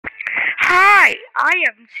Hi, I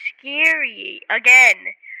am scary again.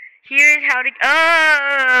 Here's how to.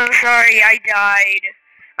 Oh, sorry, I died.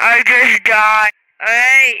 I just died.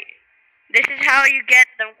 Alright, this is how you get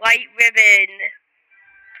the white ribbon.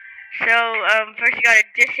 So, first you gotta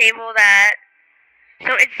disable that.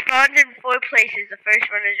 So it spawns in 4 places. The first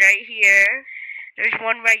one is right here. There's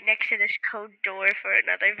one right next to this code door for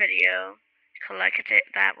another video. Collect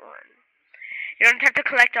that one. You don't have to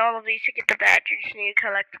collect all of these to get the badge. You just need to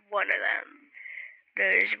collect one of them.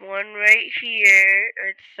 There's one right here.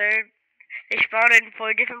 It's third. They spawn in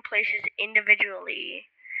 4 different places individually.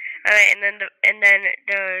 Alright, and then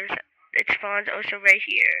it spawns also right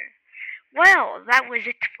here. Well, that was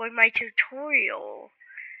it for my tutorial.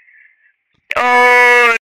 Oh.